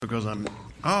Because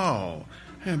how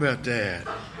about that?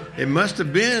 It must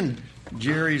have been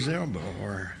Jerry's elbow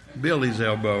or Billy's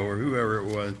elbow or whoever it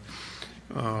was.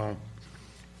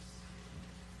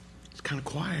 It's kind of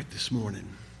quiet this morning.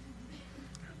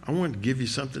 I wanted to give you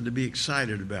something to be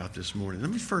excited about this morning.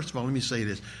 First of all, let me say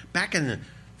this. Back in a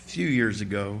few years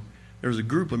ago, there was a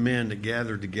group of men that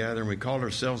gathered together, and we called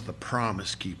ourselves the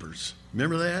Promise Keepers.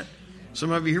 Remember that?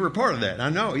 Some of you here were part of that.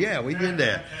 I know, yeah, we did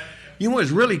that. You know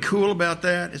what's really cool about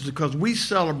that? Is because we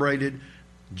celebrated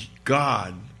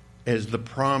God as the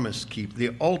promise keeper,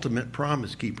 the ultimate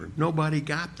promise keeper. Nobody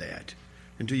got that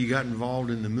until you got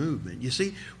involved in the movement. You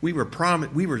see, we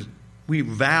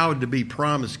vowed to be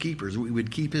promise keepers. We would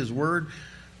keep His word.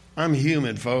 I'm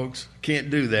human, folks.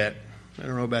 Can't do that. I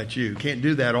don't know about you. Can't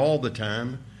do that all the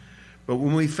time. But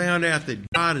when we found out that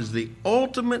God is the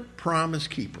ultimate promise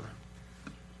keeper,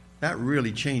 that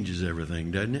really changes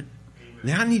everything, doesn't it?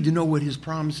 Now I need to know what His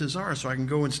promises are so I can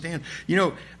go and stand. You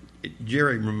know,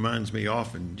 Jerry reminds me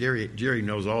often. Jerry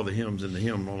knows all the hymns in the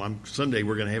hymnal. Sunday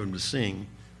we're going to have him to sing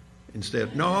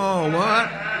instead. No,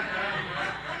 what?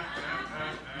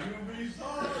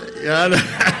 Yeah,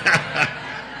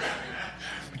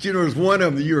 but you know, there's one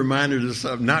of them that you reminded us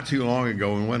of not too long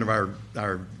ago in one of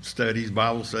our studies,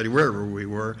 Bible study, wherever we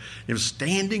were. It was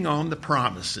Standing on the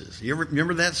Promises. You ever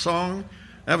remember that song?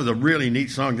 That was a really neat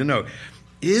song to know.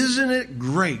 Isn't it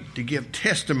great to give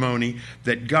testimony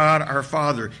that God, our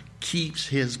Father, keeps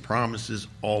His promises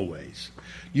always?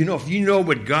 You know, if you know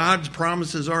what God's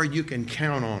promises are, you can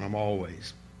count on them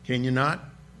always. Can you not?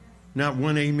 Not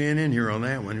one amen in here on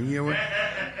that one. You know what?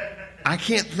 I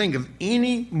can't think of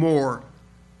any more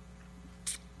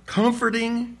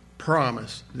comforting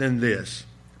promise than this.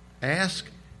 Ask,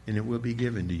 and it will be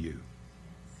given to you.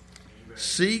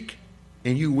 Seek,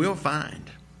 and you will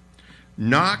find.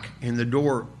 Knock, and the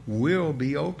door will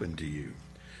be open to you.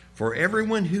 For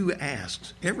everyone who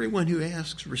asks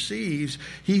receives.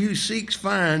 He who seeks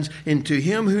finds, and to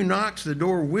him who knocks the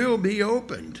door will be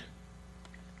opened.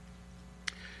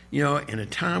 You know, in a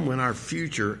time when our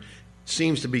future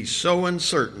seems to be so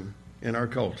uncertain in our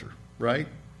culture, right?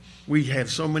 We have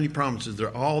so many promises.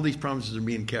 All these promises are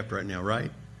being kept right now,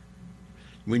 right?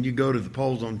 When you go to the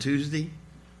polls on Tuesday,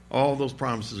 all those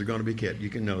promises are going to be kept. You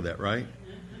can know that, right?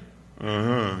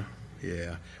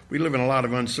 Yeah. We live in a lot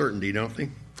of uncertainty, don't we?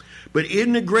 But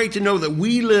isn't it great to know that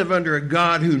we live under a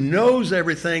God who knows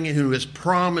everything and who has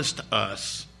promised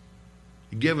us,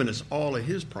 given us all of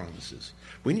His promises?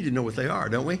 We need to know what they are,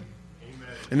 don't we? Amen.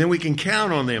 And then we can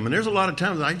count on them. And there's a lot of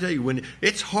times, I tell you, when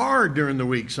it's hard during the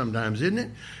week sometimes, isn't it?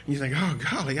 And you think, oh,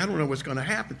 golly, I don't know what's going to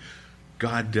happen.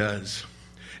 God does.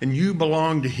 And you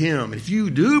belong to Him. If you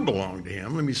do belong to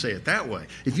Him, let me say it that way.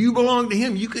 If you belong to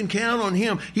Him, you can count on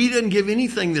Him. He doesn't give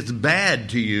anything that's bad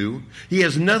to you. He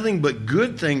has nothing but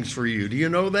good things for you. Do you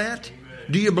know that?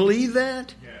 Amen. Do you believe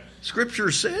that? Yes. Scripture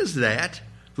says that.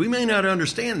 We may not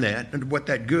understand that and what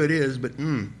that good is, but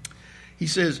He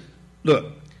says,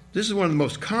 look, this is one of the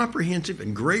most comprehensive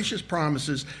and gracious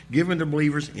promises given to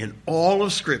believers in all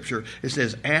of Scripture. It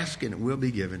says, ask and it will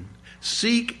be given.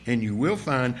 Seek and you will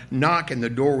find. Knock and the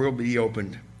door will be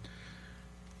opened.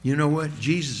 You know what?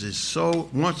 Jesus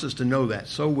wants us to know that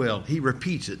so well. He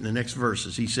repeats it in the next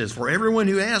verses. He says, for everyone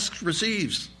who asks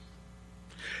receives.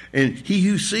 And he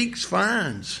who seeks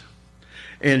finds.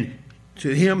 And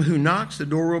to him who knocks, the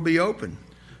door will be open.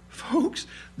 Folks,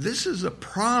 this is a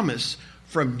promise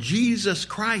from Jesus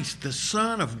Christ, the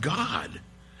Son of God.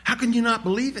 How can you not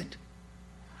believe it?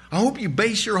 I hope you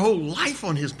base your whole life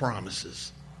on His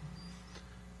promises.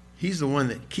 He's the one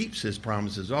that keeps His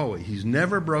promises always. He's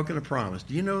never broken a promise.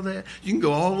 Do you know that? You can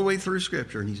go all the way through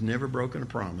Scripture and He's never broken a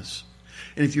promise.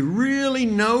 And if you really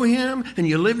know Him and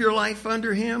you live your life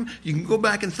under Him, you can go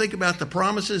back and think about the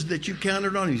promises that you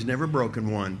counted on. He's never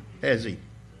broken one, has He?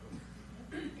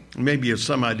 Maybe if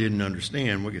some I didn't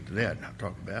understand, we'll get to that and I'll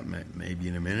talk about maybe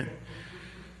in a minute.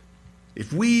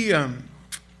 If we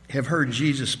have heard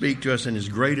Jesus speak to us in His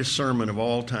greatest sermon of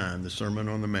all time, the Sermon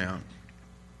on the Mount,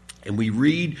 and we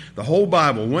read the whole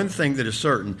Bible, one thing that is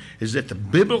certain is that the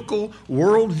biblical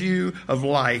worldview of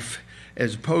life,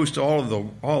 as opposed to all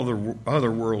the other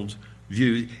world's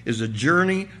view, is a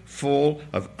journey full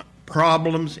of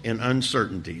problems and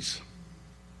uncertainties.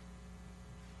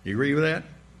 You agree with that?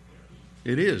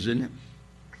 It is, isn't it?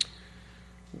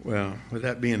 Well, with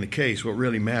that being the case, what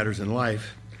really matters in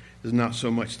life is not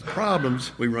so much the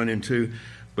problems we run into,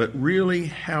 but really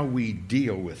how we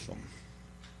deal with them.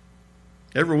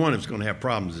 Every one of us is going to have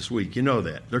problems this week. You know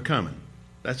that. They're coming.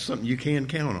 That's something you can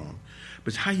count on.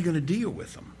 But how are you going to deal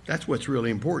with them? That's what's really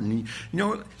important.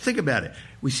 Think about it.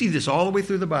 We see this all the way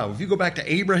through the Bible. If you go back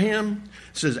to Abraham,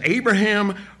 it says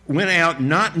Abraham went out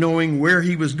not knowing where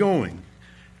he was going.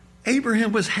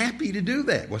 Abraham was happy to do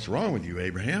that. What's wrong with you,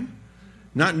 Abraham?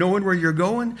 Not knowing where you're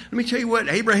going? Let me tell you what,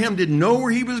 Abraham didn't know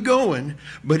where he was going,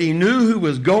 but he knew who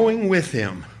was going with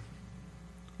him.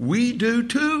 We do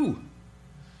too.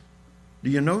 Do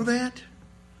you know that?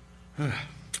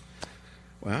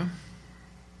 Well,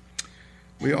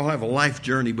 we all have a life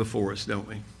journey before us, don't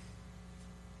we?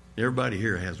 Everybody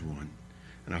here has one,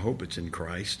 and I hope it's in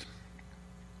Christ.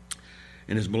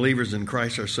 And as believers in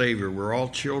Christ our Savior, we're all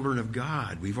children of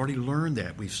God. We've already learned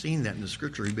that. We've seen that in the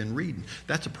Scripture we've been reading.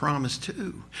 That's a promise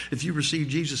too. If you receive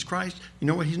Jesus Christ, you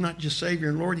know what? He's not just Savior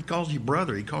and Lord. He calls you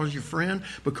brother. He calls you friend,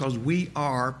 because we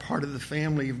are part of the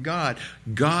family of God.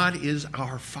 God is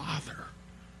our Father.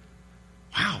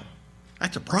 Wow,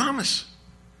 that's a promise.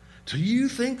 Do you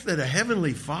think that a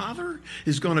heavenly Father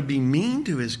is going to be mean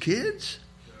to his kids?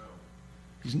 No.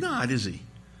 He's not, is he?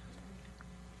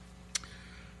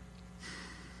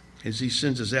 As he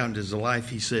sends us out into his life,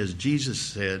 he says, Jesus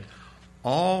said,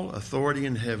 all authority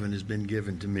in heaven has been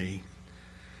given to me.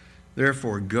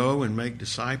 Therefore, go and make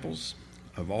disciples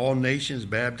of all nations,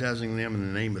 baptizing them in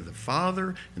the name of the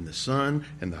Father and the Son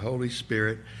and the Holy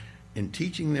Spirit, and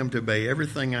teaching them to obey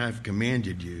everything I've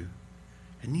commanded you.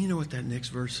 And you know what that next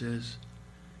verse says?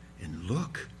 And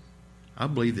look, I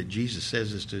believe that Jesus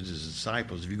says this to his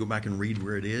disciples. If you go back and read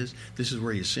where it is, this is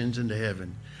where he ascends into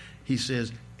heaven. He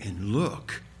says, and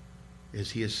look,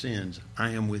 as he ascends, I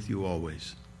am with you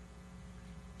always.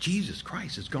 Jesus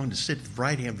Christ has gone to sit at the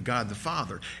right hand of God the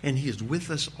Father, and he is with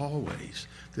us always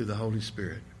through the Holy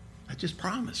Spirit. I just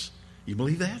promise. You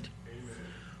believe that? Amen.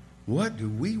 What do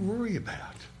we worry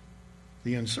about?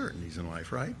 The uncertainties in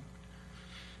life, right?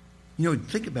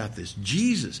 Think about this.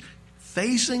 Jesus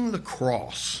facing the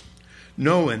cross,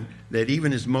 knowing that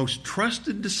even his most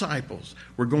trusted disciples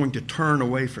were going to turn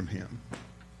away from him.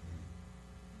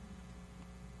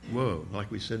 Whoa,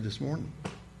 like we said this morning,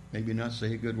 maybe not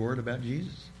say a good word about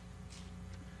Jesus.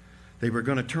 They were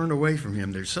going to turn away from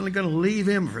him. They're suddenly going to leave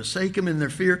him, forsake him in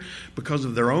their fear because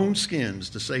of their own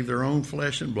skins, to save their own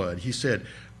flesh and blood. He said,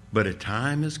 but a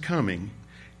time is coming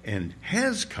and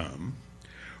has come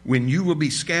when you will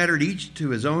be scattered each to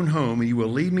his own home, and you will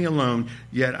leave me alone,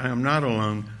 yet I am not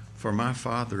alone, for my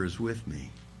Father is with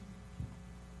me.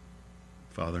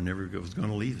 Father never was going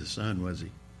to leave the Son, was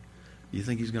he? You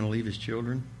think he's going to leave his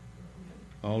children?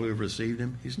 All who have received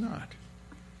him? He's not.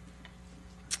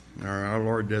 Our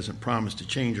Lord doesn't promise to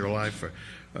change our life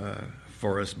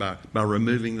for us by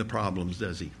removing the problems,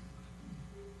 does he?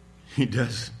 He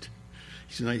doesn't.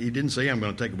 He didn't say, I'm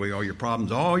going to take away all your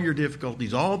problems, all your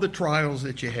difficulties, all the trials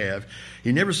that you have.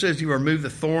 He never says he will remove the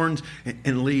thorns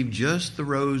and leave just the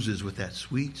roses with that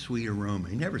sweet, sweet aroma.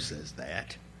 He never says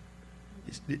that.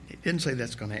 He didn't say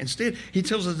that's going to happen. Instead, he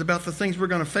tells us about the things we're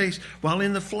going to face while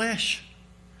in the flesh.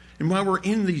 And while we're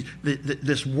in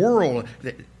this world,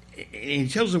 and he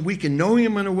tells us we can know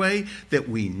him in a way that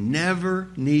we never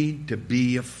need to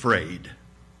be afraid.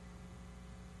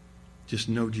 Just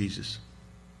know Jesus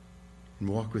and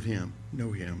walk with him,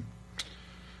 know him.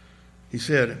 He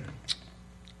said,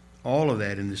 all of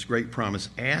that in this great promise,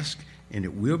 ask and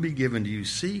it will be given to you,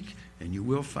 seek and you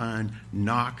will find,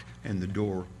 knock and the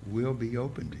door will be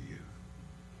open to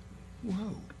you.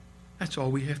 Whoa, that's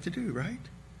all we have to do, right?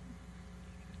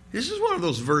 This is one of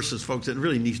those verses, folks, that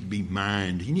really needs to be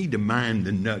mined. You need to mine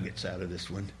the nuggets out of this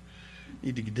one.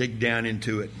 You need to dig down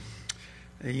into it.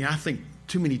 And, I think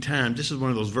too many times this is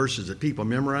one of those verses that people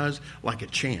memorize like a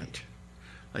chant.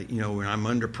 Like, when I'm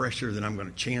under pressure, then I'm going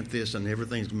to chant this and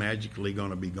everything's magically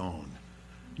going to be gone.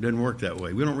 It doesn't work that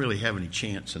way. We don't really have any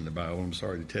chants in the Bible, I'm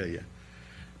sorry to tell you.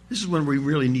 This is when we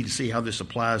really need to see how this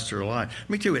applies to our life. Let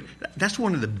me tell you, that's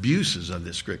one of the abuses of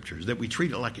the Scriptures, that we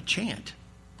treat it like a chant.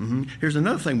 Here's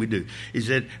another thing we do, is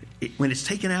that when it's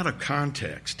taken out of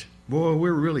context, boy,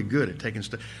 we're really good at taking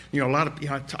stuff.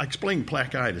 I explained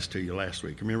placitis to you last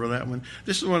week. Remember that one?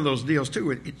 This is one of those deals,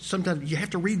 too. Sometimes you have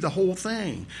to read the whole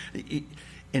thing.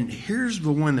 And here's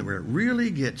the one that really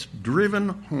gets driven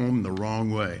home the wrong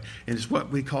way. And it's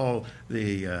what we call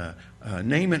the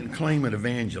name it and claim it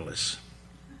evangelists.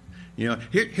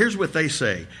 Here's what they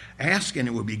say. Ask and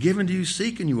it will be given to you.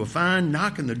 Seek and you will find.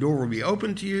 Knock and the door will be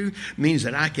open to you. Means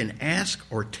that I can ask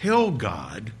or tell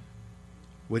God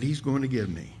what he's going to give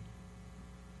me.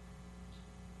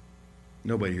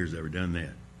 Nobody here's ever done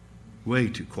that. Way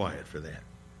too quiet for that.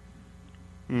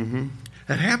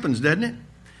 That happens, doesn't it?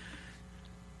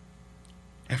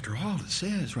 After all, it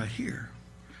says right here,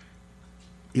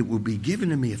 it will be given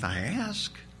to me if I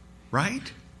ask,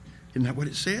 right? Isn't that what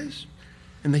it says?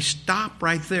 And they stop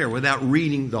right there without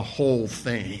reading the whole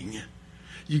thing.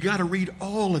 You got to read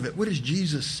all of it. What is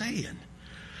Jesus saying?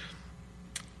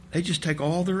 They just take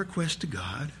all their requests to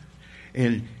God.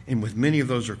 And with many of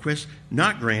those requests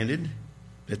not granted,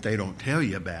 that they don't tell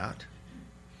you about,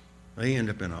 they end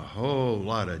up in a whole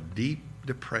lot of deep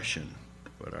depression,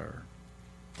 what our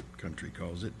country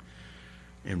calls it,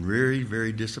 and very,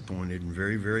 very disappointed and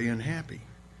very, very unhappy.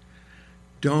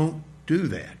 Don't do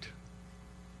that.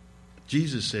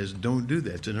 Jesus says, don't do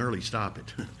that. It's an early stop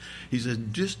it. He says,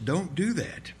 just don't do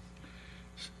that.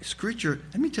 Scripture,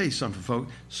 let me tell you something,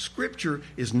 folks. Scripture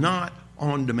is not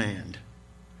on demand.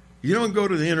 You don't go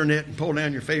to the internet and pull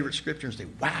down your favorite scripture and say,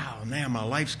 wow, now my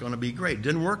life's going to be great. It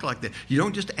doesn't work like that. You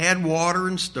don't just add water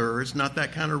and stir. It's not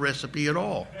that kind of recipe at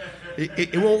all.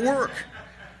 It won't work.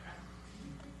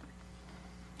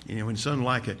 You know, when something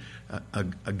like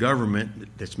a government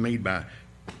that's made by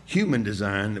human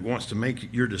design that wants to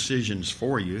make your decisions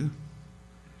for you,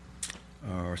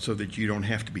 so that you don't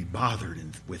have to be bothered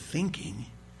with thinking,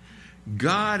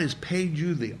 God has paid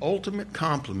you the ultimate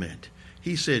compliment.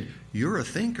 He said, you're a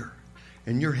thinker,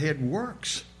 and your head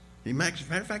works. As a matter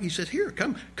of fact, he says, here,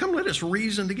 come let us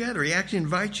reason together. He actually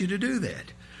invites you to do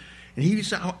that. And he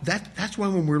said, that's why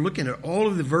when we're looking at all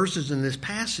of the verses in this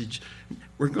passage,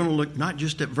 we're going to look not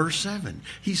just at verse 7.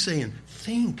 He's saying,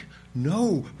 think,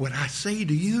 know what I say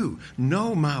to you.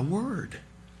 Know my word.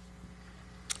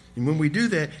 And when we do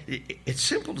that, it's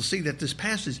simple to see that this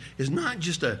passage is not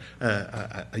just a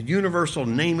universal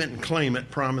name it and claim it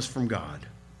promise from God.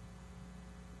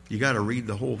 You got to read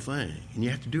the whole thing, and you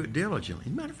have to do it diligently.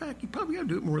 As a matter of fact, you probably got to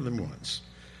do it more than once.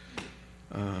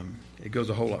 It goes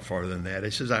a whole lot farther than that.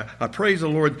 It says, I praise the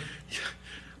Lord.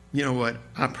 You know what?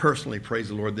 I personally praise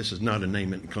the Lord. This is not a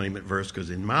name it and claim it verse, because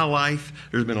in my life,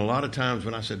 there's been a lot of times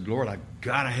when I said, Lord, I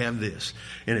got to have this.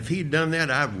 And if he'd done that,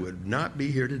 I would not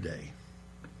be here today.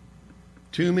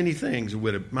 Too many things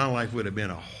my life would have been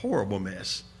a horrible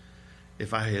mess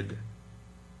if I had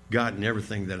gotten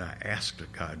everything that I asked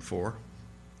God for.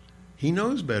 He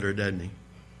knows better, doesn't he?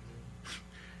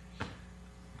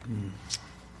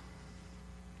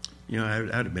 You know,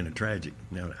 that would have been a tragic.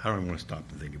 Now, I don't want to stop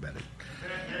and think about it.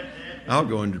 I'll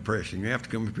go into depression. You have to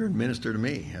come up here and minister to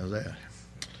me. How's that?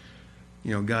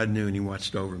 You know, God knew and he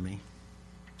watched over me.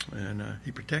 And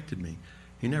he protected me.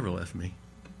 He never left me.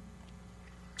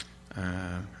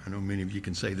 I know many of you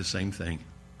can say the same thing.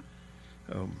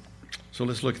 So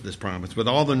let's look at this promise. With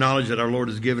all the knowledge that our Lord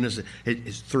has given us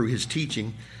through his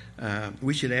teaching,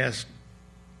 we should ask,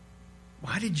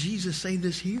 why did Jesus say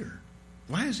this here?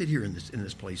 Why is it here in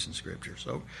this place in Scripture?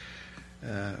 So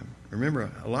remember,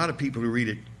 a lot of people who read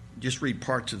it just read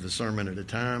parts of the sermon at a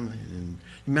time. And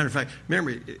as a matter of fact,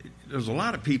 remember, there's a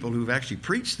lot of people who've actually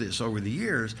preached this over the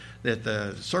years, that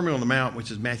the Sermon on the Mount, which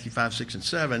is Matthew 5, 6, and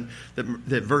 7,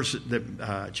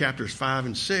 that chapters 5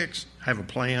 and 6 have a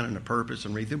plan and a purpose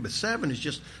and everything, but 7 is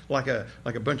just like a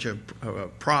bunch of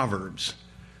proverbs,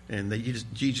 and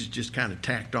Jesus just kind of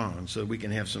tacked on so we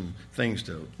can have some things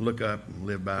to look up and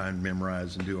live by and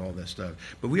memorize and do all that stuff.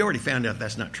 But we already found out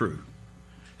that's not true,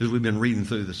 as we've been reading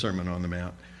through the Sermon on the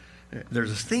Mount.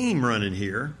 There's a theme running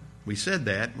here. We said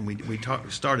that, and we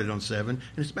started on 7, and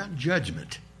it's about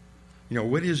judgment. You know,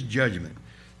 what is judgment?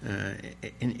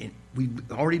 And we've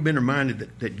already been reminded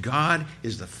that God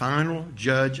is the final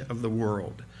judge of the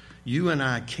world. You and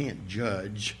I can't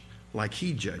judge like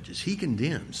he judges. He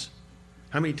condemns.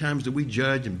 How many times do we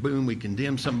judge and boom, we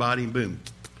condemn somebody and boom,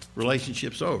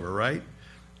 relationship's over, right?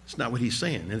 It's not what he's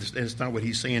saying. And it's not what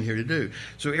he's saying here to do.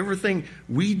 So everything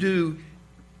we do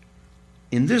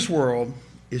in this world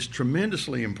is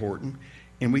tremendously important,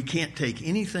 and we can't take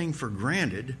anything for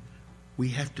granted. We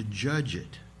have to judge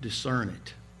it, discern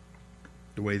it,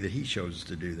 the way that he shows us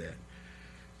to do that.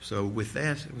 So with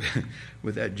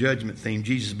that judgment theme,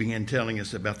 Jesus began telling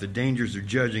us about the dangers of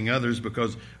judging others,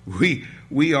 because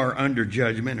we are under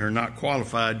judgment and are not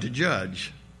qualified to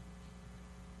judge.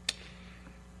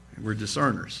 We're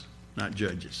discerners, not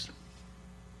judges.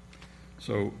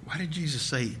 So why did Jesus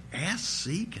say, ask,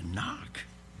 seek, and knock?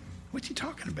 What's he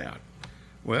talking about?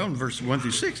 Well, in verse 1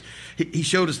 through 6, he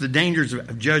showed us the dangers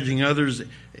of judging others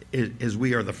as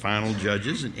we are the final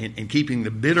judges, and keeping the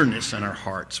bitterness in our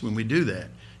hearts when we do that.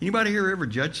 Anybody here ever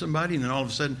judge somebody and then all of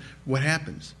a sudden, what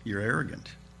happens? You're arrogant.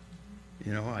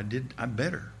 You know, I did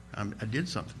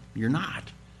something. You're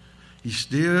not. You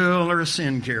still are a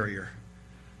sin carrier.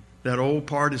 That old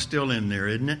part is still in there,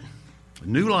 isn't it?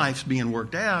 New life's being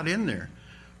worked out in there.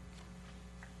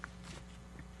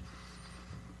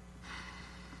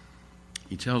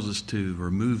 He tells us to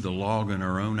remove the log in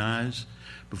our own eyes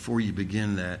before you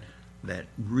begin that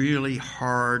really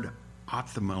hard,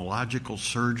 ophthalmological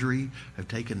surgery of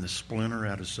taking the splinter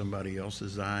out of somebody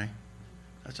else's eye.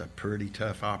 That's a pretty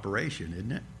tough operation,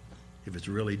 isn't it? If it's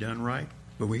really done right.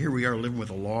 But here we are living with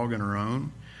a log in our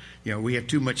own. You know, we have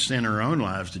too much sin in our own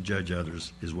lives to judge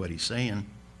others, is what he's saying.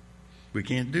 We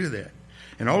can't do that.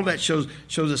 And all that shows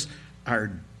us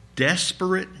our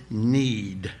desperate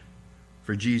need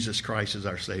for Jesus Christ as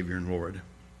our Savior and Lord.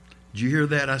 Did you hear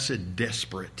that? I said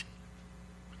desperate.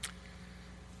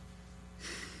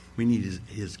 We need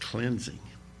his cleansing.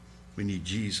 We need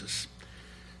Jesus.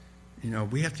 You know,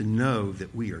 we have to know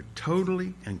that we are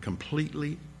totally and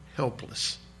completely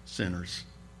helpless sinners.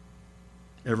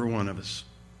 Every one of us.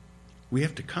 We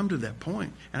have to come to that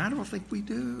point, and I don't think we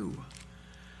do.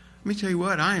 Let me tell you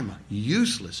what, I am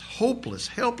useless, hopeless,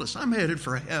 helpless. I'm headed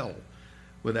for hell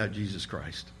without Jesus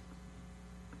Christ.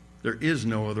 There is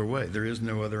no other way. There is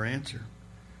no other answer.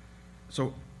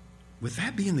 So, with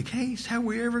that being the case, how are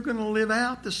we ever going to live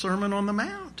out the Sermon on the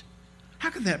Mount? How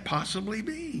could that possibly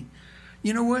be?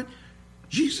 You know what?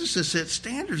 Jesus has set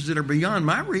standards that are beyond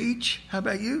my reach. How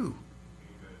about you?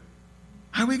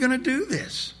 How are we going to do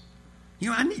this? You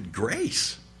know, I need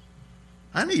grace.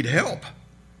 I need help.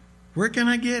 Where can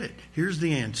I get it? Here's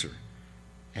the answer.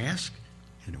 Ask,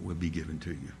 and it will be given to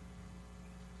you.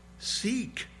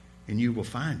 Seek, and you will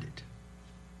find it.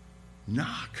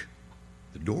 Knock,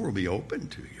 the door will be open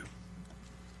to you.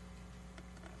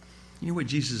 You know what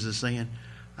Jesus is saying?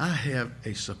 I have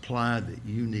a supply that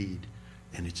you need,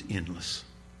 and it's endless.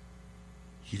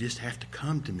 You just have to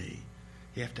come to me.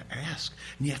 You have to ask,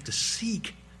 and you have to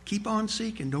seek. Keep on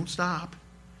seeking. Don't stop.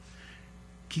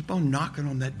 Keep on knocking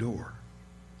on that door.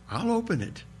 I'll open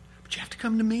it, but you have to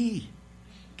come to me.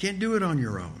 Can't do it on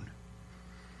your own.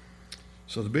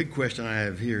 So the big question I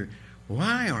have here,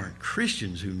 why aren't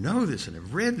Christians who know this and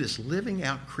have read this living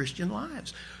out Christian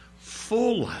lives,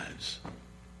 full lives?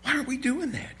 Why aren't we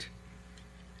doing that?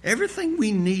 Everything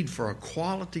we need for a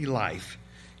quality life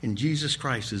in Jesus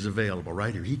Christ is available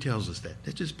right here. He tells us that.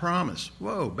 That's his promise.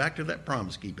 Whoa, back to that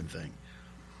promise-keeping thing.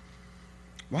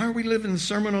 Why are we living the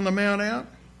Sermon on the Mount out?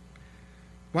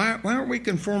 Why aren't we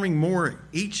conforming more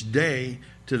each day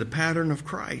to the pattern of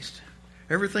Christ?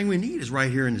 Everything we need is right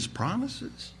here in his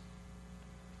promises.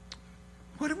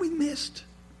 What have we missed?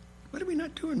 What are we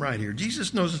not doing right here?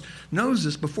 Jesus knows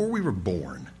this before we were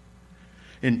born.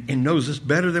 And knows us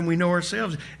better than we know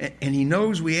ourselves. And he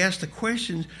knows we ask the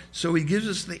questions, so he gives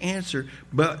us the answer.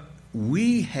 But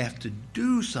we have to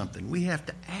do something. We have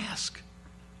to ask.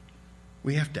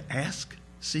 We have to ask,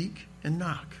 seek, and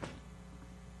knock.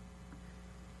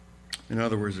 In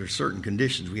other words, there are certain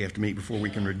conditions we have to meet before we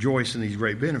can rejoice in these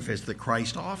great benefits that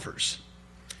Christ offers.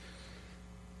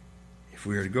 If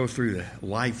we are to go through the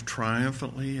life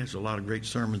triumphantly, there's a lot of great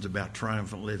sermons about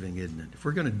triumphant living, isn't it? If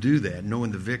we're going to do that,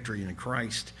 knowing the victory in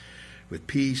Christ with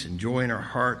peace and joy in our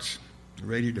hearts,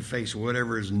 ready to face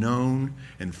whatever is known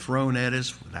and thrown at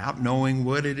us without knowing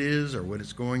what it is or what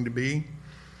it's going to be,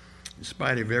 in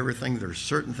spite of everything, there are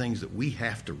certain things that we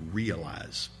have to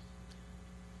realize.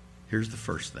 Here's the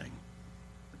first thing.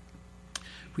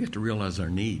 We have to realize our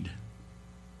need.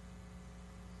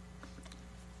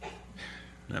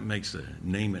 That makes the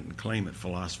name it and claim it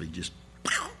philosophy just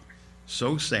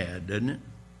so sad, doesn't it?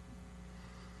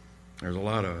 There's a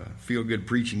lot of feel-good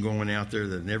preaching going out there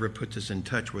that never puts us in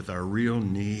touch with our real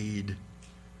need.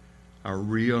 Our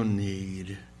real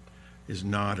need is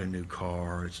not a new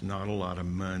car. It's not a lot of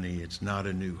money. It's not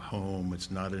a new home.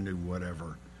 It's not a new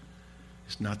whatever.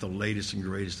 It's not the latest and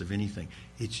greatest of anything.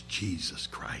 It's Jesus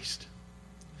Christ.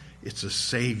 It's a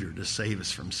Savior to save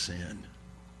us from sin.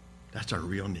 That's our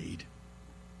real need.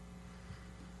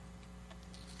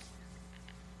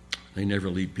 They never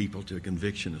lead people to a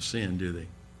conviction of sin, do they?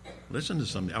 Listen to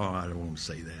somebody. Oh, I don't want to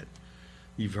say that.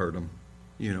 You've heard them.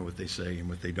 You know what they say and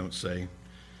what they don't say.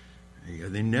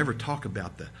 They never talk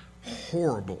about the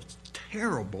horrible,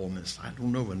 terribleness, I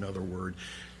don't know another word,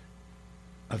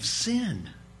 of sin.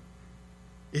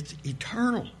 It's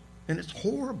eternal and it's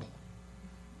horrible.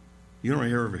 You don't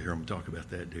ever hear them talk about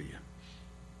that, do you?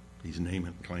 These name it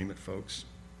and claim it folks.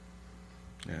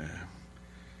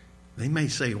 They may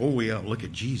say, oh, yeah, look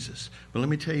at Jesus. But let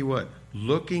me tell you what,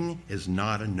 looking is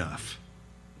not enough.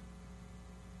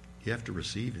 You have to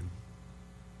receive him.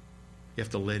 You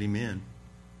have to let him in.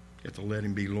 You have to let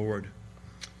him be Lord.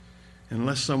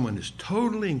 Unless someone is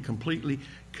totally and completely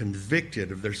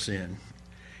convicted of their sin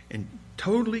and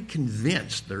totally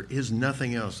convinced there is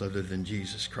nothing else other than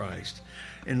Jesus Christ,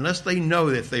 unless they know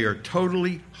that they are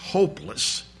totally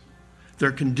hopeless,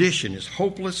 their condition is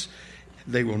hopeless,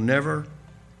 they will never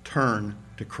turn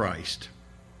to Christ.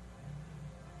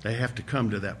 They have to come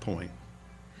to that point.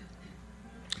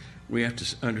 We have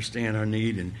to understand our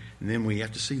need, and then we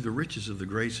have to see the riches of the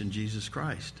grace in Jesus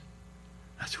Christ.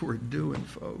 That's what we're doing,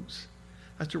 folks.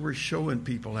 That's what we're showing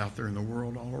people out there in the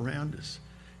world all around us.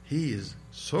 He is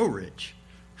so rich,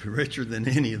 richer than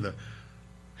any of the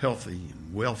healthy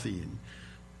and wealthy and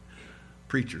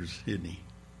preachers, isn't he?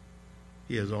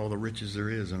 He has all the riches there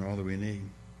is and all that we need.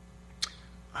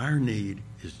 Our need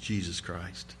is Jesus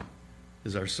Christ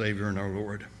as our Savior and our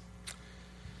Lord.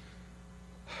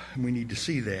 And we need to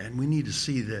see that. And we need to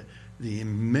see that the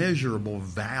immeasurable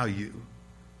value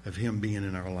of him being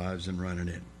in our lives and running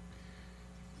it.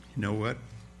 You know what?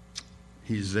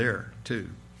 He's there, too,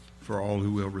 for all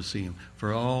who will receive him,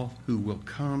 for all who will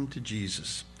come to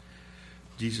Jesus.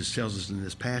 Jesus tells us in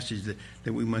this passage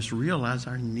that we must realize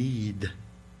our need.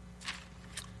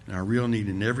 And our real need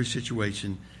in every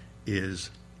situation is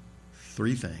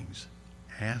three things: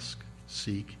 ask,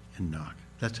 seek, and knock.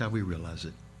 That's how we realize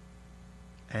it.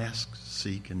 Ask,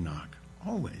 seek, and knock.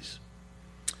 Always.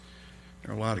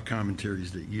 There are a lot of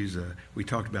commentaries that use, we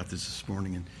talked about this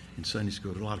morning in Sunday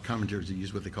school. There are a lot of commentaries that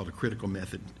use what they call the critical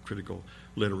method, critical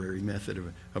literary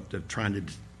method of trying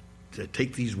to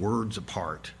take these words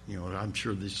apart. You know, I'm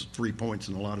sure there's 3 points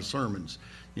in a lot of sermons.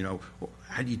 You know,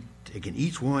 how do you taking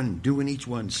each one and doing each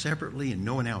one separately and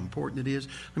knowing how important it is?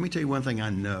 Let me tell you one thing I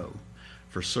know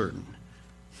for certain.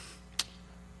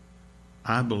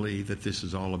 I believe that this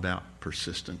is all about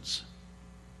persistence.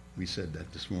 We said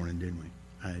that this morning, didn't we?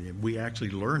 We actually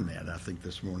learned that, I think,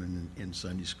 this morning in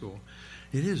Sunday school.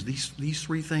 It is. These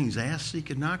three things, ask,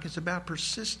 seek, and knock, it's about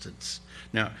persistence.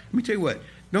 Now, let me tell you what.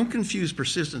 Don't confuse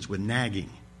persistence with nagging,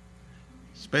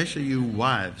 especially you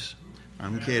wives.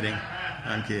 I'm kidding.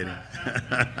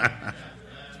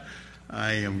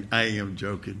 I am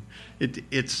joking.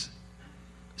 It's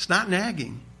not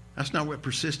nagging. That's not what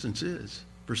persistence is.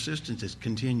 Persistence is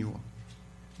continual,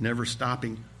 never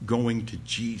stopping, going to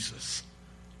Jesus.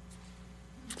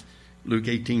 Luke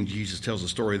 18, Jesus tells a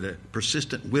story of the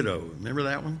persistent widow. Remember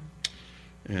that one?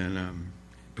 And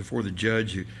before the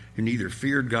judge who neither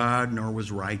feared God nor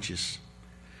was righteous.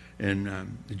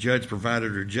 And the judge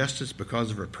provided her justice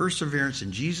because of her perseverance.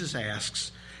 And Jesus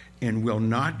asks, and will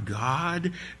not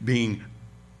God bring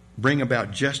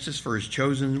about justice for his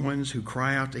chosen ones who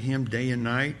cry out to him day and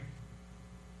night?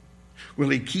 Will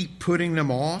he keep putting them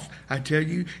off? I tell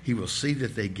you, he will see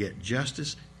that they get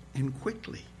justice, and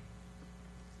quickly.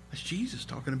 That's Jesus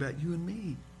talking about you and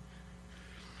me.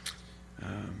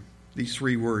 These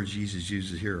three words Jesus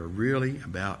uses here are really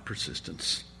about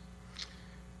persistence,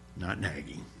 not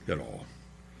nagging at all.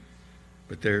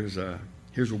 But here's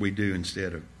what we do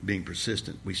instead of being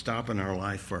persistent. We stop in our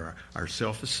life for our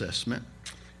self-assessment,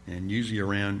 and usually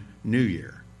around New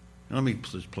Year. Let me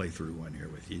just play through one here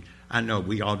with you. I know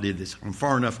we all did this. I'm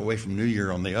far enough away from New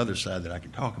Year on the other side that I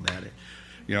can talk about it.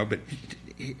 You know, but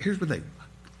here's what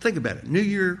think about it. New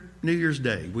Year's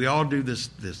Day. We all do this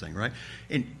thing, right?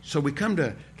 And so we come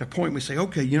to the point we say,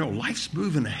 okay, you know, life's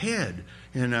moving ahead,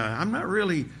 and I'm not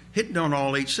really hitting on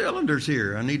all 8 cylinders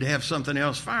here. I need to have something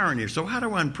else firing here. So how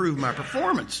do I improve my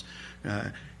performance?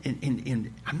 And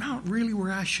I'm not really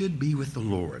where I should be with the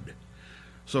Lord.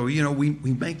 So, you know, we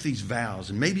make these vows.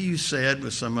 And maybe you said,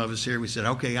 with some of us here, we said,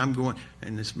 okay, I'm going,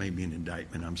 and this may be an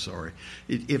indictment, I'm sorry.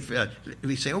 If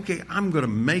we say, okay, I'm going to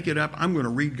make it up, I'm going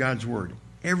to read God's Word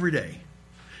every day.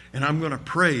 And I'm going to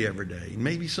pray every day. And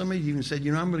maybe some of you even said,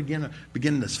 you know, I'm going to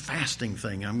begin this fasting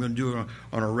thing. I'm going to do it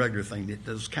on a regular thing,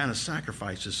 those kind of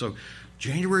sacrifices. So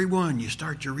January 1, you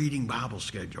start your reading Bible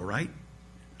schedule, right?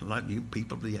 A lot of you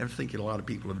people, I think a lot of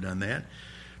people have done that.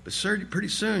 But pretty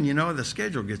soon, you know, the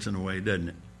schedule gets in the way, doesn't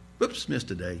it? Whoops, missed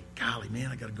a day. Golly,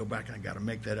 man, I got to go back and I got to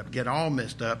make that up. Get all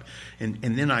messed up. And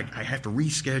then I have to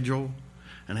reschedule.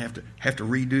 And I have to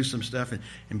redo some stuff.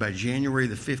 And by January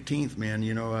the 15th, man,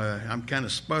 you know, I'm kind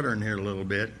of sputtering here a little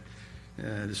bit.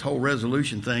 This whole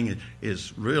resolution thing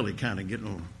is really kind of getting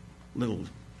a little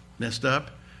messed up.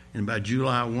 And by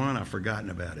July 1, I've forgotten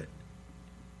about it.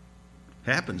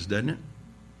 Happens, doesn't it?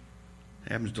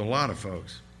 Happens to a lot of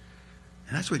folks.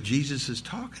 And that's what Jesus is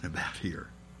talking about here.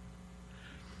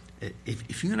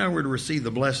 If you and I were to receive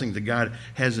the blessings that God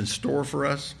has in store for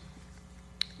us,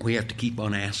 we have to keep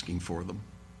on asking for them.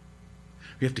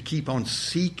 We have to keep on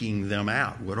seeking them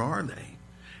out. What are they?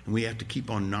 And we have to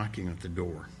keep on knocking at the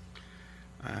door.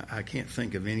 I can't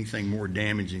think of anything more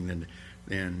damaging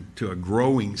than to a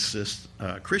growing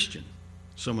Christian,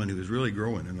 someone who is really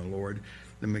growing in the Lord,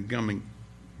 than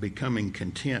becoming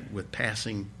content with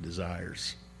passing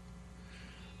desires.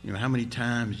 You know, how many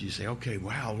times do you say, okay,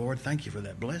 wow, Lord, thank you for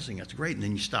that blessing. That's great. And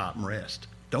then you stop and rest.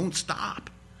 Don't stop.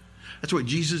 That's what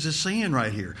Jesus is saying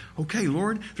right here. Okay,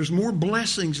 Lord, there's more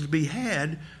blessings to be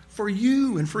had for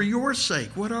you and for your sake.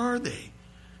 What are they?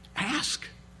 Ask.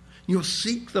 You'll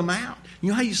seek them out. You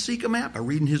know how you seek them out? By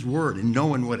reading His Word and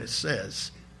knowing what it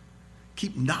says.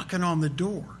 Keep knocking on the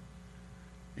door,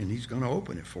 and He's going to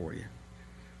open it for you.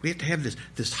 We have to have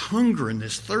this hunger and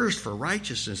this thirst for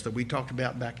righteousness that we talked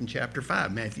about back in chapter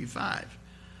 5, Matthew 5,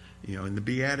 in the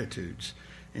Beatitudes.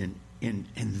 And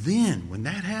then when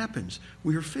that happens,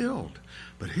 we are filled.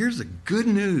 But here's the good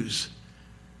news.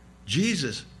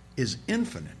 Jesus is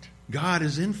infinite. God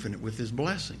is infinite with His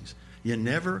blessings. You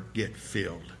never get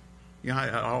filled.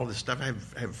 All this stuff. I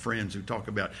have friends who talk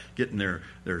about getting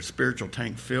their spiritual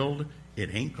tank filled.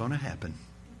 It ain't going to happen.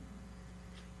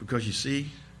 Because you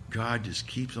see, God just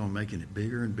keeps on making it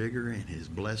bigger and bigger, and His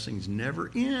blessings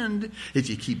never end if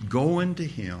you keep going to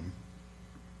Him.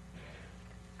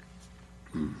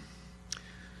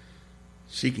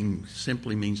 Seeking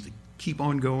simply means to keep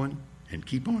on going and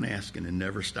keep on asking and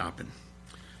never stopping.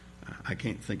 I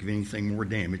can't think of anything more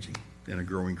damaging than a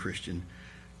growing Christian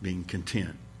being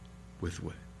content with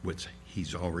what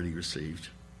he's already received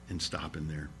and stopping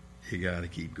there. You got to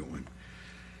keep going.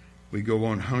 We go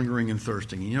on hungering and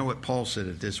thirsting. You know what Paul said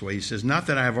it this way? He says, not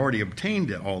that I have already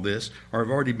obtained all this or have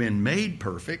already been made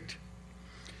perfect,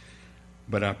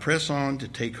 but I press on to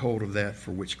take hold of that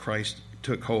for which Christ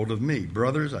took hold of me.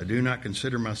 Brothers, I do not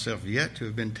consider myself yet to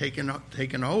have been taken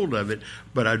hold of it,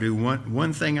 but I do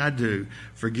one thing I do,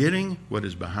 forgetting what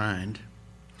is behind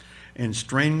and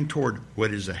straining toward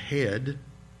what is ahead,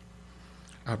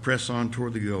 I press on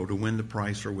toward the goal to win the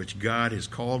prize for which God has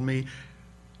called me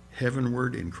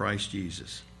heavenward in Christ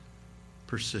Jesus.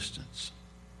 Persistence.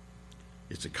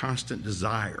 It's a constant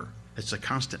desire. It's a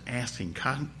constant asking,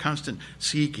 constant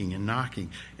seeking and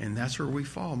knocking. And that's where we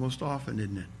fall most often,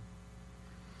 isn't it?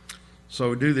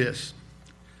 So do this.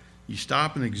 You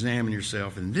stop and examine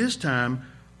yourself, and this time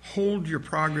hold your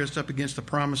progress up against the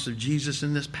promise of Jesus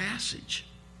in this passage.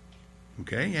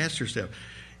 Okay? Ask yourself,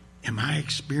 am I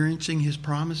experiencing His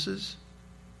promises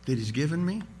that He's given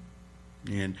me?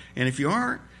 And if you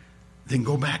aren't, then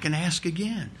go back and ask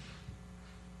again.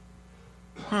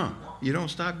 You don't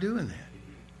stop doing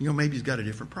that. Maybe He's got a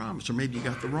different promise, or maybe you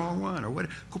got the wrong one, or what.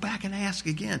 Go back and ask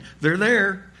again. They're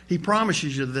there. He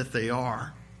promises you that they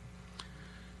are.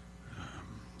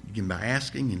 You begin by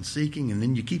asking and seeking, and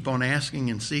then you keep on asking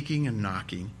and seeking and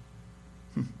knocking.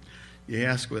 You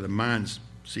ask with a mind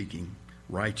seeking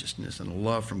righteousness and a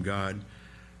love from God,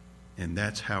 and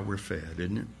that's how we're fed,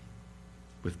 isn't it?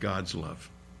 With God's love.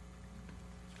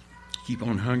 Keep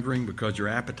on hungering because your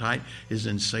appetite is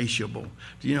insatiable.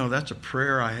 Do you know that's a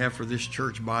prayer I have for this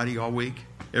church body all week,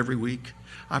 every week?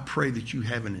 I pray that you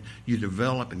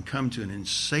develop and come to an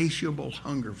insatiable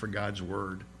hunger for God's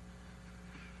Word.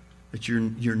 That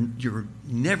you're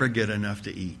never get enough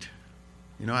to eat.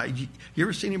 You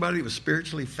ever see anybody that was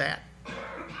spiritually fat?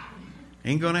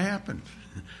 Ain't going to happen.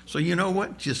 So you know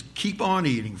what? Just keep on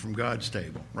eating from God's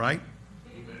table, right?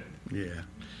 Amen. Yeah.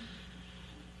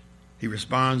 He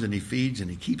responds and He feeds and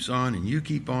He keeps on and you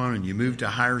keep on and you move to a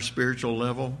higher spiritual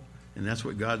level. And that's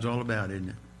what God's all about, isn't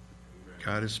it?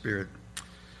 God is spirit.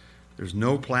 There's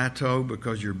no plateau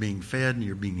because you're being fed and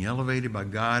you're being elevated by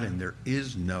God, and there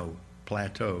is no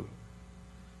plateau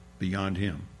beyond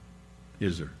Him,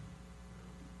 is there?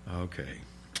 Okay.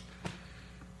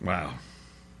 Wow.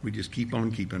 We just keep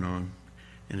on keeping on.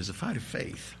 And it's a fight of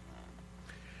faith.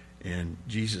 And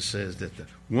Jesus says that the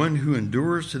one who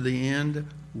endures to the end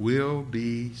will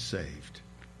be saved.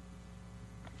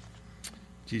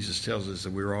 Jesus tells us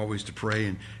that we're always to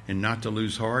pray and not to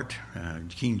lose heart.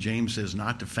 King James says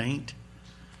not to faint.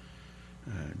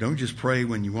 Don't just pray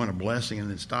when you want a blessing and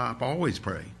then stop. Always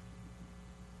pray.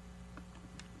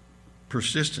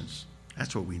 Persistence.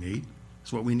 That's what we need.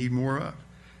 That's what we need more of.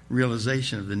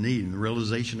 Realization of the need and the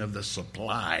realization of the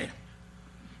supply.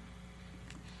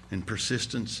 And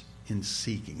persistence in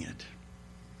seeking it.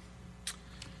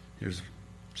 Here's the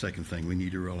second thing we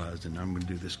need to realize, and I'm going to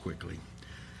do this quickly.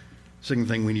 Second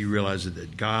thing we need to realize is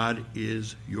that God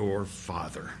is your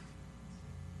Father.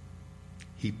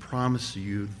 He promised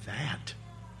you that.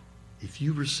 If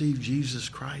you receive Jesus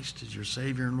Christ as your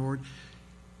Savior and Lord,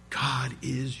 God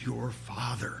is your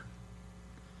Father.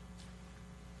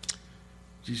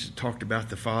 Jesus talked about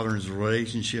the Father and His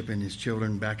relationship and His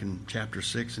children back in chapter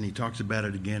 6, and He talks about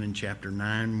it again in chapter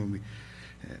 9.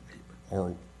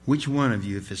 Or which one of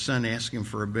you, if his son asks him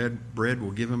for a bread,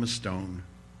 will give him a stone?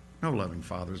 No loving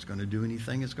father is going to do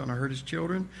anything that's going to hurt his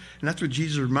children. And that's what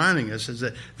Jesus is reminding us, is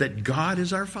that God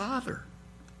is our Father.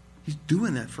 He's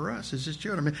doing that for us as His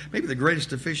children. Maybe the greatest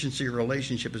deficiency of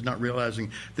relationship is not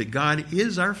realizing that God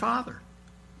is our Father.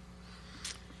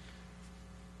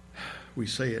 We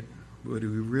say it, but do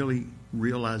we really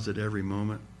realize it every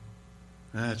moment?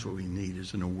 That's what we need,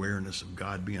 is an awareness of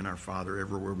God being our Father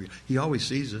everywhere we are. He always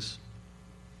sees us.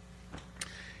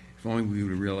 If only we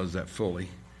would realize that fully,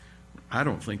 I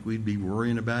don't think we'd be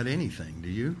worrying about anything, do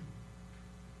you?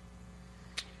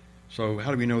 So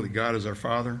how do we know that God is our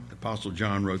Father? The Apostle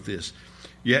John wrote this: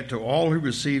 "Yet to all who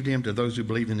received him, to those who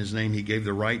believe in his name, he gave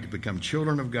the right to become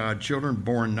children of God, children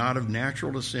born not of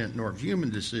natural descent, nor of human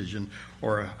decision,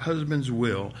 or a husband's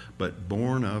will, but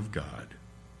born of God."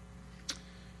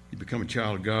 You become a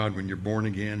child of God when you're born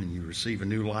again and you receive a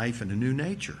new life and a new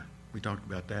nature. We talked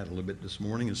about that a little bit this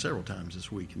morning and several times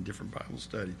this week in different Bible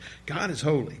studies. God is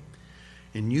holy,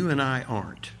 and you and I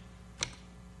aren't.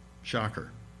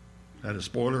 Shocker. Is that a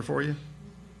spoiler for you?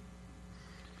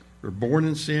 We're born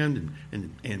in sin,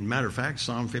 and matter of fact,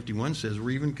 Psalm 51 says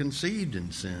we're even conceived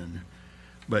in sin.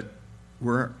 But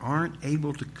we aren't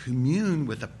able to commune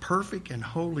with a perfect and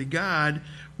holy God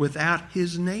without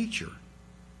his nature.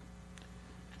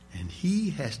 And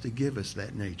he has to give us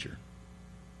that nature.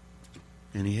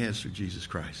 And he has through Jesus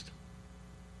Christ.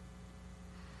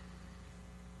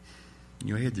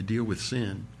 You know, he had to deal with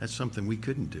sin. That's something we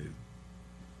couldn't do.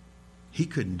 He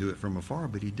couldn't do it from afar,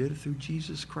 but he did it through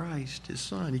Jesus Christ, his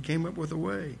Son. He came up with a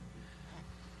way.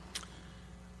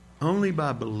 Only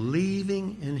by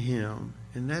believing in him,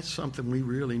 and that's something we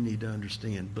really need to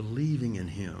understand, believing in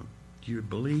him. Do you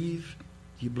believe?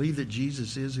 Do you believe that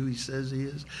Jesus is who he says he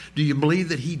is? Do you believe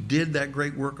that he did that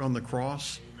great work on the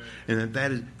cross? Amen.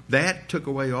 And that took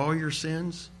away all your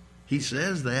sins? He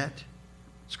says that.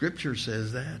 Scripture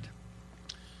says that.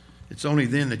 It's only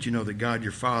then that you know that God,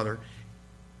 your Father,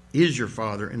 is your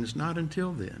Father, and it's not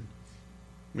until then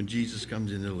when Jesus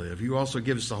comes in to live. You also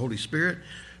give us the Holy Spirit,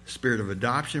 the Spirit of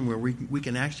adoption, where we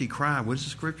can actually cry. What does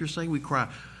the Scripture say? We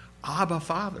cry, Abba,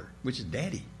 Father, which is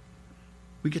Daddy.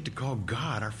 We get to call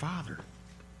God our Father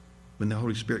when the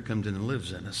Holy Spirit comes in and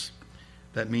lives in us.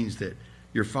 That means that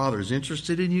your Father is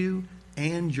interested in you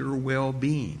and your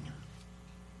well-being.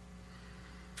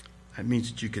 That means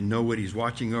that you can know what he's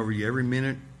watching over you every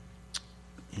minute,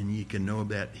 and you can know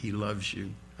that he loves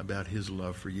you, about his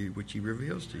love for you, which he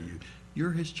reveals to you.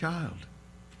 You're his child.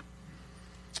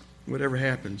 Whatever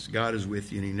happens, God is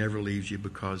with you, and he never leaves you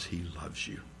because he loves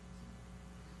you.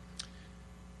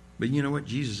 But you know what?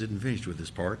 Jesus isn't finished with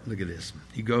this part. Look at this.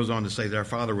 He goes on to say that our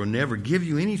Father will never give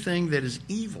you anything that is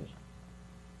evil.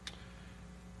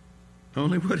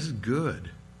 Only what is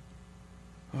good.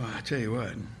 Oh, I tell you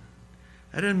what.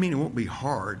 That doesn't mean it won't be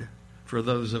hard for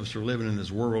those of us who are living in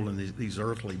this world and these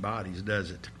earthly bodies,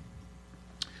 does it?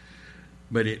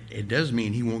 But it does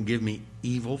mean he won't give me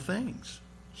evil things.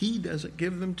 He doesn't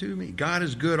give them to me. God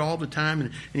is good all the time,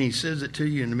 and he says it to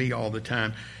you and to me all the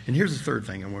time. And here's the third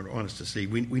thing I want us to see.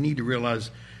 We need to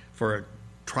realize for a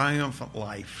triumphant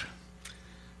life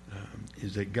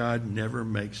is that God never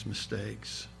makes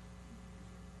mistakes.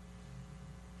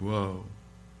 Whoa.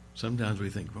 Sometimes we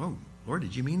think, oh, Lord,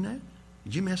 did you mean that?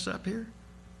 Did you mess up here?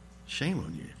 Shame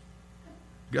on you.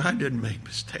 God doesn't make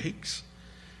mistakes.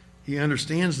 He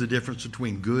understands the difference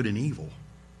between good and evil.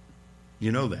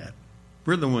 You know that.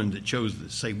 We're the ones that chose to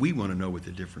say we want to know what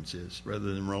the difference is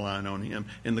rather than relying on him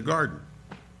in the garden.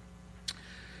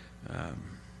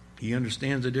 He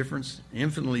understands the difference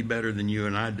infinitely better than you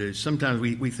and I do. Sometimes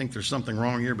we think there's something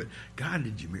wrong here, but God,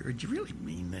 did you really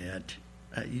mean that?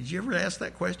 Did you ever ask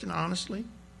that question honestly?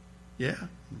 Yeah,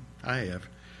 I have.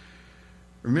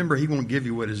 Remember, he won't give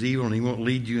you what is evil, and he won't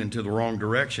lead you into the wrong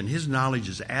direction. His knowledge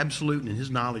is absolute, and his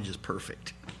knowledge is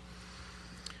perfect.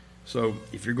 So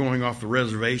if you're going off the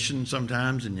reservation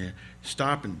sometimes and you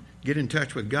stop and get in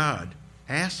touch with God,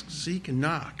 ask, seek, and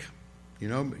knock. You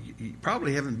know, you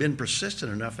probably haven't been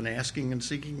persistent enough in asking and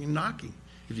seeking and knocking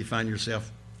if you find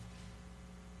yourself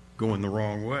going the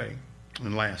wrong way.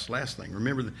 And last thing,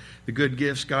 remember the good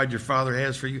gifts God your Father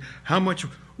has for you. How much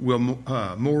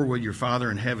more will your Father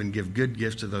in heaven give good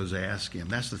gifts to those who ask him?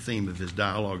 That's the theme of his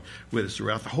dialogue with us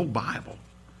throughout the whole Bible.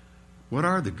 What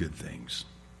are the good things?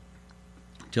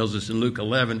 It tells us in Luke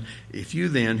 11, if you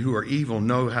then who are evil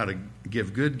know how to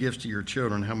give good gifts to your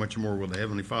children, how much more will the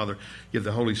Heavenly Father give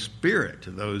the Holy Spirit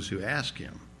to those who ask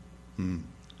him?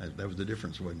 That was the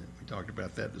difference, wasn't it? We talked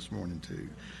about that this morning too.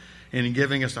 And in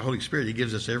giving us the Holy Spirit, he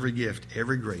gives us every gift,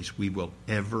 every grace we will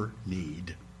ever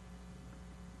need.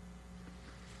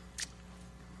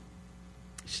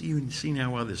 See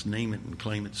now why this name it and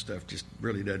claim it stuff just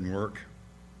really doesn't work?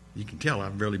 You can tell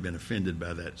I've really been offended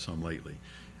by that some lately.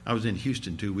 I was in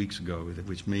Houston 2 weeks ago,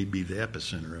 which may be the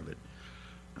epicenter of it.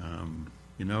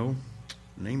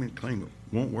 Name it and claim it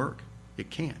won't work. It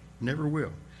can't. Never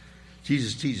will.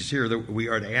 Jesus teaches here that we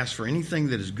are to ask for anything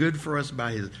that is good for us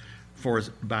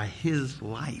by his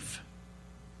life.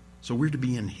 So we're to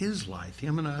be in his life,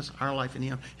 him and us, our life in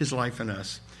him, his life in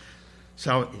us.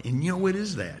 So, and you know what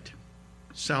is that?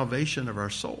 Salvation of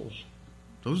our soul.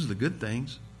 Those are the good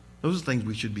things. Those are the things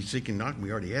we should be seeking, knocking.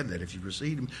 We already have that if you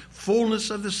received him.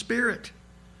 Fullness of the Spirit.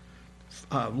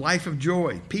 Life of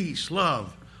joy, peace,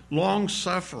 love, long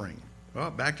suffering.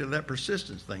 Well, back to that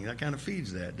persistence thing. That kind of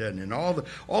feeds that, doesn't it? And all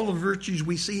the virtues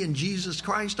we see in Jesus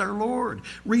Christ our Lord.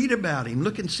 Read about him.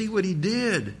 Look and see what he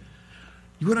did.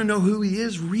 You want to know who he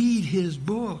is? Read his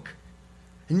book.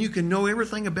 And you can know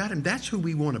everything about him. That's who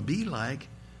we want to be like.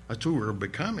 That's who we're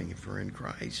becoming if we're in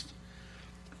Christ.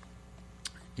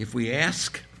 If we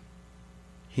ask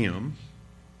him,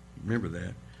 remember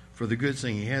that, for the good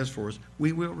thing he has for us,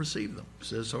 we will receive them. It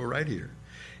says so right here.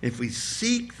 If we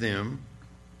seek them,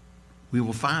 we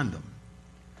will find them.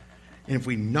 And if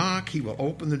we knock, he will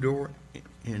open the door,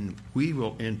 and we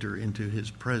will enter into his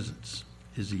presence,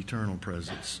 his eternal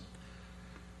presence.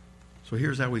 So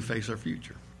here's how we face our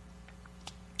future.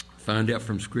 Find out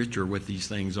from Scripture what these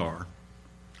things are.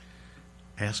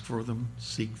 Ask for them,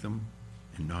 seek them,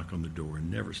 and knock on the door,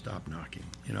 and never stop knocking.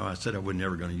 You know, I said I was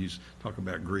never going to talk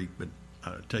about Greek, but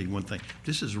I'll tell you one thing.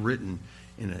 This is written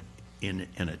in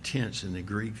a tense in the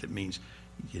Greek that means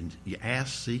you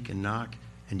ask, seek, and knock,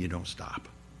 and you don't stop.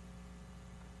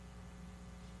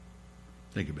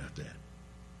 Think about that.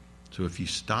 So if you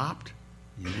stopped,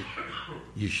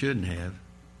 you shouldn't have.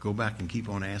 Go back and keep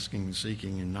on asking and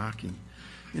seeking and knocking.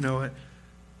 You know what?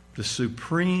 The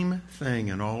supreme thing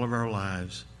in all of our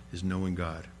lives is knowing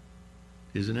God.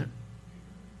 Isn't it?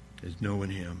 Is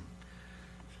knowing him.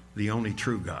 The only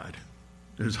true God.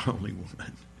 There's only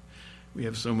one. We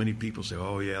have so many people say,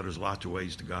 oh yeah, there's lots of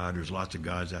ways to God. There's lots of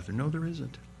gods out there. No, there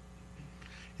isn't.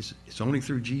 It's only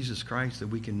through Jesus Christ that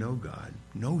we can know God.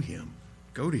 Know him.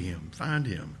 Go to him. Find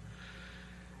him.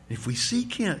 If we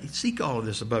seek all of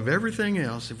this above everything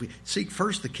else, if we seek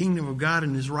first the kingdom of God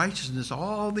and his righteousness,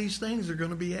 all these things are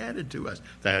going to be added to us.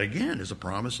 That, again, is a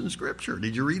promise in Scripture.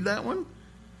 Did you read that one?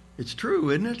 It's true,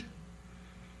 isn't it?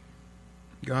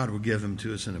 God will give them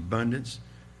to us in abundance,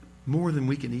 more than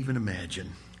we can even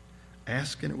imagine.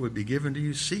 Ask and it will be given to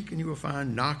you. Seek and you will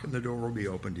find. Knock and the door will be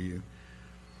open to you.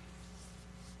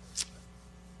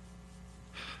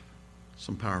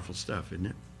 Some powerful stuff, isn't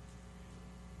it?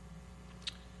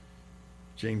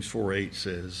 James 4:8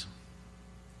 says,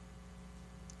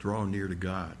 draw near to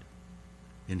God,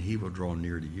 and he will draw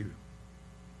near to you.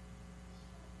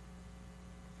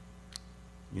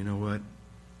 You know what?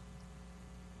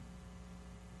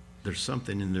 There's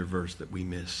something in their verse that we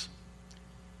miss.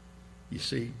 You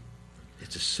see,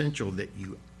 it's essential that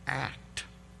you act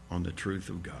on the truth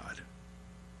of God.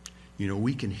 You know,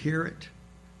 we can hear it,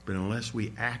 but unless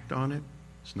we act on it,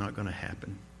 it's not going to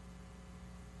happen.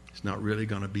 It's not really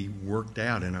going to be worked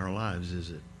out in our lives, is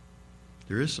it?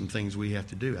 There is some things we have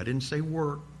to do. I didn't say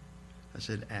work. I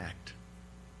said act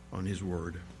on his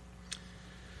word.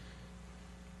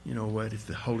 You know what? If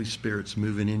the Holy Spirit's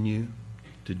moving in you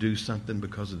to do something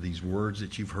because of these words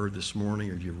that you've heard this morning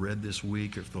or you've read this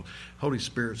week, if the Holy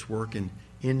Spirit's working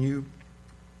in you,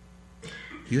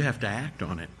 you have to act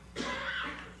on it.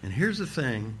 And here's the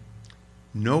thing.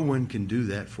 No one can do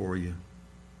that for you.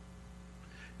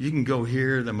 You can go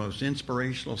hear the most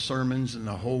inspirational sermons in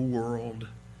the whole world,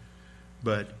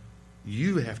 but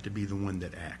you have to be the one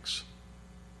that acts.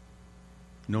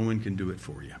 No one can do it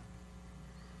for you.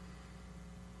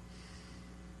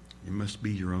 It must be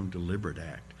your own deliberate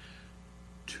act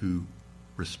to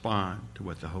respond to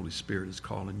what the Holy Spirit is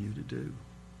calling you to do.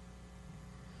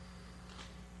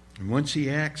 And once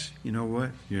he acts, you know what?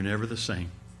 You're never the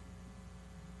same.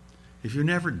 If you've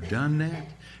never done that,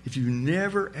 if you've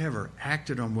never, ever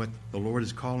acted on what the Lord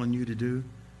is calling you to do,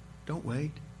 don't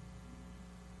wait.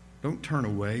 Don't turn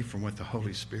away from what the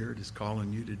Holy Spirit is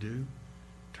calling you to do.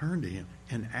 Turn to him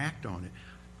and act on it.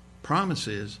 Promise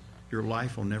is your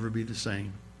life will never be the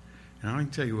same. And I can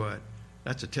tell you what,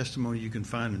 that's a testimony you can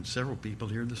find in several people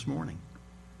here this morning.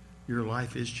 Your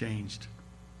life is changed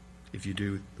if you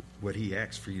do what he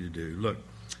asks for you to do. Look,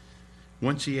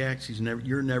 once he acts,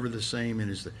 you're never the same.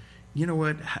 And you know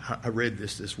what? I read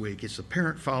this week. It's the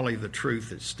apparent folly of the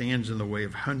truth that stands in the way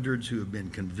of hundreds who have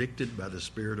been convicted by the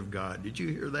Spirit of God. Did you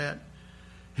hear that?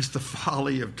 It's the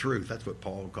folly of truth. That's what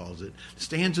Paul calls it. It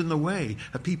stands in the way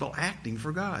of people acting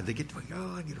for God. They get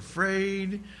I get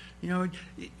afraid. You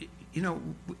know,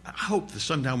 I hope that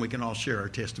sometime we can all share our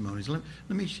testimonies. Let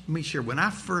me share. When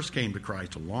I first came to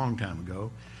Christ a long time ago,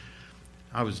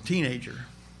 I was a teenager.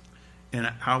 And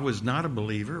I was not a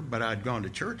believer, but I'd gone to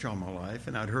church all my life,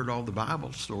 and I'd heard all the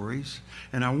Bible stories.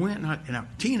 And I went, and I'm a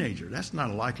teenager. That's not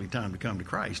a likely time to come to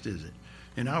Christ, is it?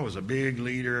 And I was a big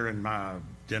leader in my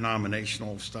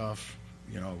denominational stuff,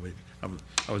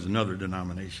 I was another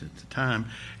denomination at the time,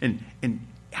 and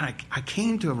I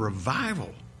came to a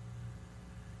revival.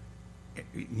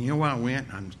 You know why I went?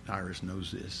 Iris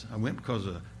knows this. I went because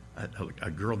a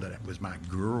girl that was my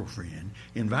girlfriend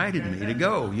invited me to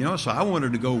go. So I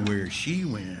wanted to go where she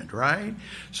went, right?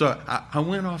 So I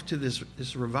went off to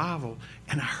this revival,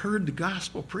 and I heard the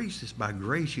gospel preached. It's by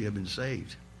grace you have been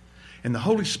saved. And the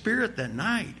Holy Spirit that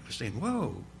night was saying,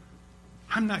 whoa,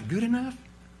 I'm not good enough?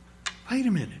 Wait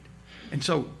a minute. And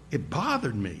so it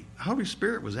bothered me. The Holy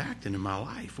Spirit was acting in my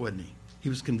life, wasn't he? He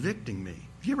was convicting me.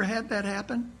 Have you ever had that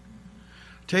happen?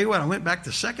 Tell you what, I went back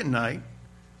the second night,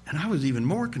 and I was even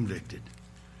more convicted.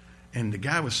 And the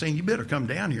guy was saying, you better come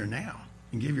down here now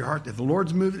and give your heart. If the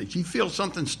Lord's moving, if you feel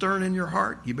something stirring in your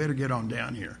heart, you better get on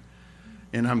down here.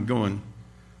 And I'm going,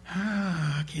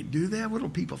 I can't do that. What will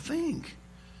people think?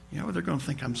 They're going to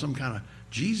think I'm some kind of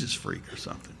Jesus freak or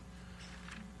something.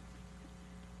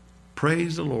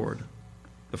 Praise the Lord.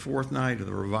 The fourth night of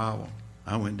the revival,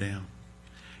 I went down,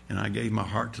 and I gave my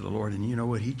heart to the Lord. And you know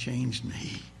what? He changed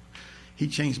me. He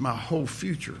changed my whole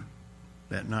future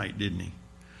that night, didn't he?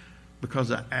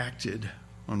 Because I acted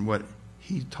on what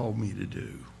he told me to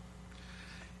do.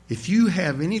 If you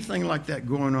have anything like that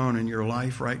going on in your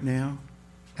life right now,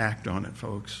 act on it,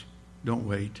 folks. Don't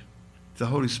wait. If the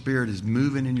Holy Spirit is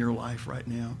moving in your life right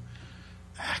now,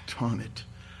 act on it.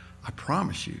 I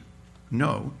promise you.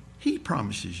 No, he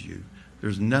promises you.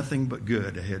 There's nothing but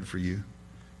good ahead for you.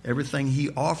 Everything he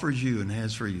offers you and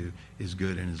has for you is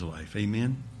good in his life.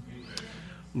 Amen?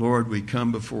 Lord, we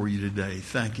come before you today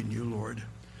thanking you, Lord,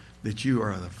 that you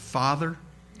are the Father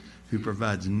who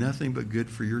provides nothing but good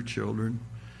for your children.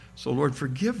 So, Lord,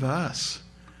 forgive us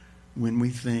when we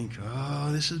think,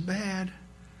 oh, this is bad.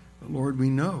 But, Lord, we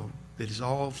know that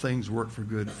all things work for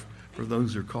good for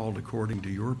those who are called according to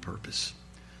your purpose.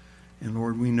 And,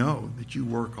 Lord, we know that you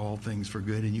work all things for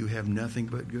good, and you have nothing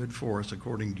but good for us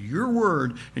according to your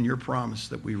word and your promise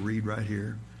that we read right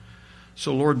here.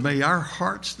 So, Lord, may our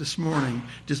hearts this morning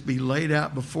just be laid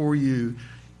out before you,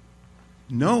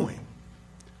 knowing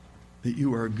that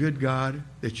you are a good God,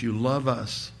 that you love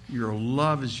us. Your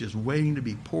love is just waiting to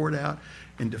be poured out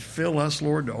and to fill us,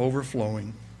 Lord, to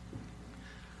overflowing.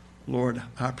 Lord,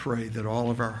 I pray that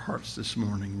all of our hearts this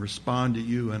morning respond to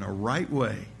you in a right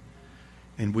way,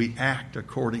 and we act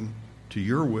according to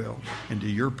your will and to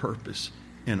your purpose,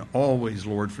 and always,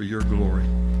 Lord, for your glory.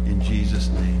 In Jesus'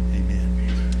 name, amen.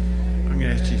 I'm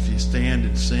going to ask you if you stand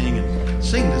and sing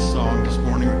this song this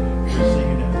morning. We're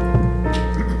singing it.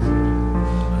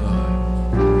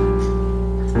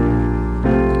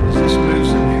 Does this move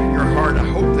in your heart? I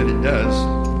hope that it does.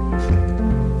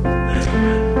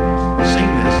 Sing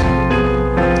this.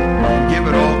 Give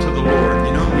it all to the Lord.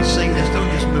 When we sing this,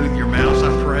 don't just move your mouths. I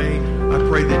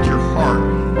pray that your heart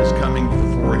is coming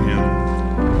before him.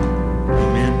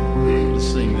 Amen. Let's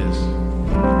sing this.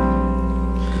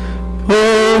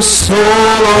 Oh, soul,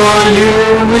 are you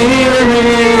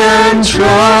weary and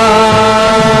troubled?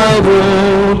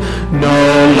 No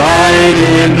light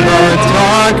in the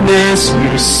darkness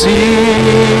you see.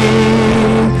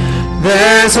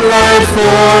 There's light for a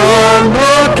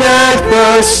look at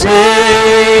the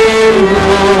Savior,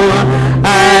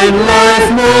 and life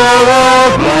more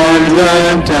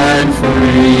abundant and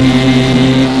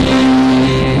free.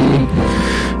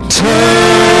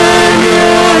 Turn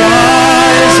your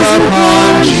eyes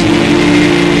upon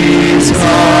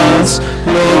Jesus,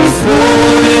 look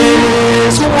full in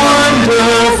his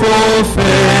wonderful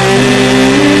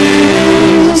face,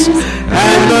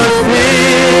 and the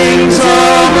things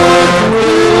of earth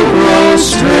will grow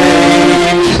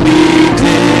strangely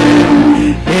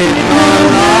dim in the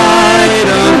light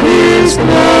of his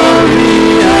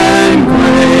glory and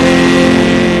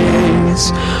grace.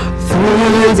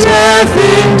 Through death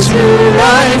into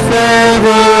life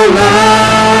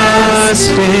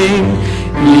everlasting,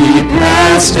 he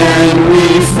passed and we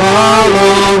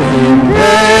follow him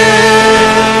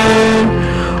there.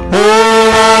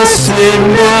 Oh, us in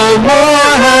the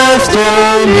Lord has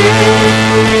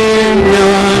dominion,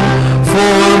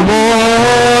 for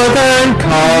more than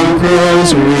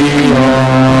conquerors we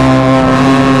are.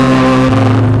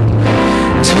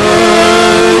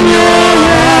 Turn your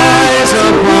eyes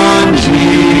upon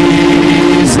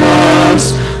Jesus,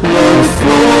 look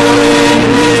full in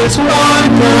his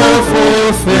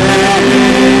wonderful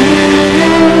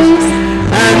face,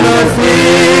 and the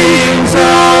things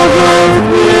of earth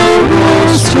will grow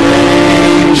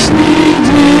strangely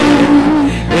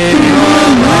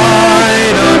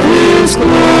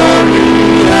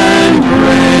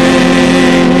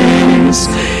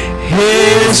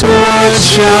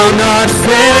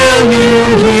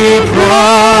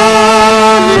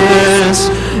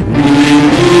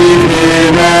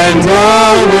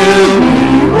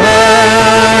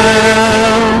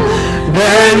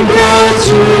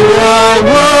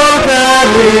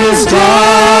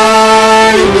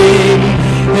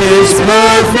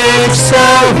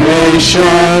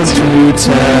shall to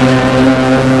tell.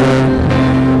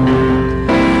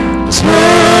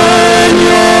 Turn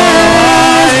your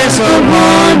eyes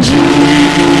upon Jesus,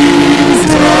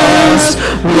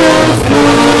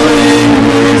 beholding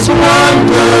his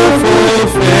wonderful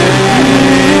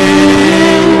face,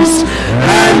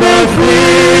 and the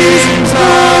things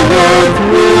of earth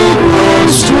will grow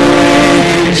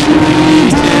strangely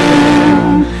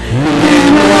dim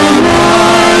in the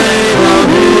light of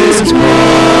his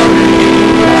glory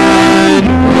and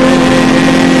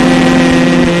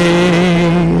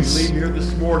praise. We leave here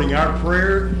this morning. Our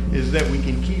prayer is that we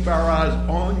can keep our eyes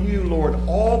on you, Lord,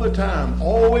 all the time,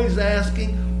 always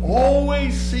asking,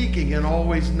 always seeking, and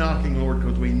always knocking, Lord,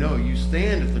 because we know you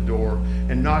stand at the door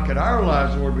and knock at our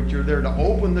lives, Lord, but you're there to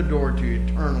open the door to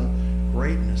eternal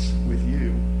greatness with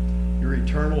you, your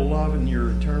eternal love and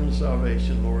your eternal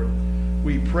salvation, Lord.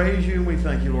 We praise you and we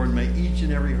thank you, Lord. May each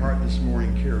and every heart this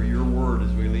morning carry your word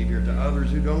as we leave here to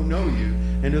others who don't know you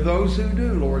and to those who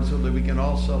do, Lord, so that we can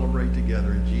all celebrate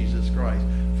together in Jesus Christ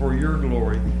for your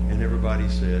glory. And everybody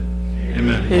said,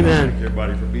 Amen. Amen. Thank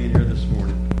everybody for being here this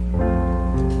morning.